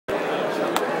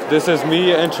This is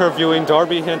me interviewing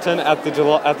Darby Hinton at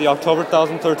the October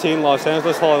 2013 Los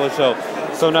Angeles Hollywood show.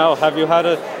 So now,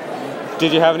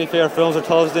 did you have any favorite films or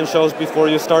television shows before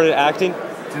you started acting?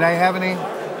 Did I have any?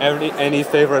 Any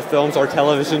favorite films or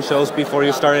television shows before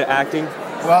you started acting?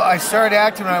 Well, I started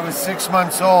acting when I was 6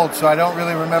 months old, so I don't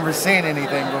really remember seeing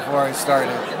anything before I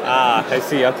started. Ah, I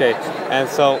see, okay. And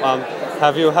so,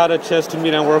 have you had a chance to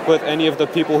meet and work with any of the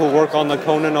people who work on the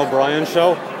Conan O'Brien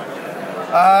show?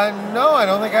 No, I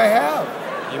don't think I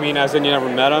have. You mean as in you never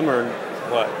met them, or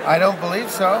what? I don't believe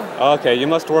so. Okay, you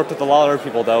must have worked with a lot of other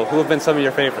people, though. Who have been some of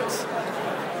your favorites?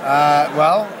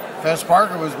 Well, Fess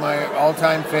Parker was my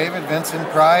all-time favorite. Vincent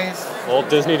Price. Walt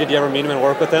Disney, did you ever meet him and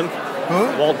work with him? Who?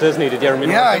 Walt Disney, did you ever meet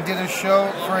him? Yeah, I did a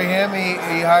show for him.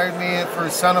 He hired me for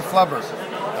Son of Flubber.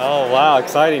 Oh, wow,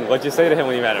 exciting. What'd you say to him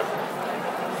when you met him?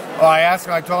 Well,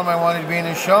 I told him I wanted to be in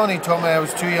his show, and he told me I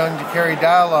was too young to carry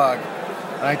dialogue.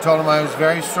 And I told him I was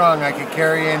very strong, I could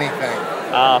carry anything.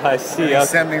 Ah, I see. And he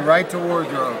sent me right to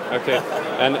wardrobe. Okay,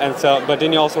 and so, but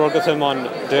didn't you also work with him on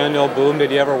Daniel Boone? Did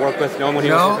you ever work with him when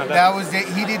he was working on that?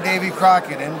 He did Davy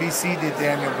Crockett. NBC did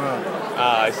Daniel Boone.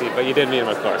 Ah, I see, but you did meet him,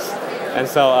 of course. And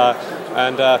so,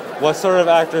 what sort of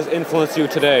actors influence you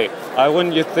today?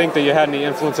 Wouldn't you think that you had any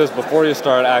influences before you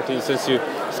started acting, since you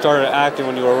started acting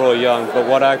when you were really young, but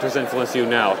what actors influence you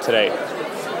now, today?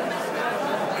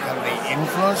 They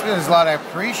influence me? There's a lot I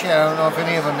appreciate. I don't know if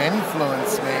any of them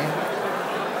influence me.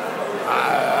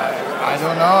 I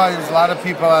don't know. There's a lot of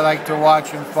people I like to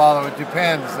watch and follow. It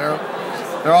depends.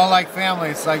 They're all like family.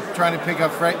 It's like trying to pick a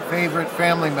favorite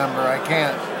family member. I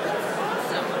can't.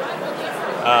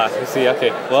 I see.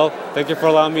 Okay. Well, thank you for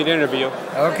allowing me to interview.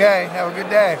 Okay. Have a good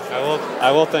day.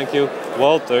 I will. Thank you.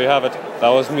 Well, there you have it. That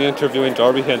was me interviewing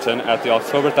Darby Hinton at the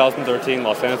October 2013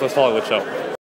 Los Angeles Hollywood show.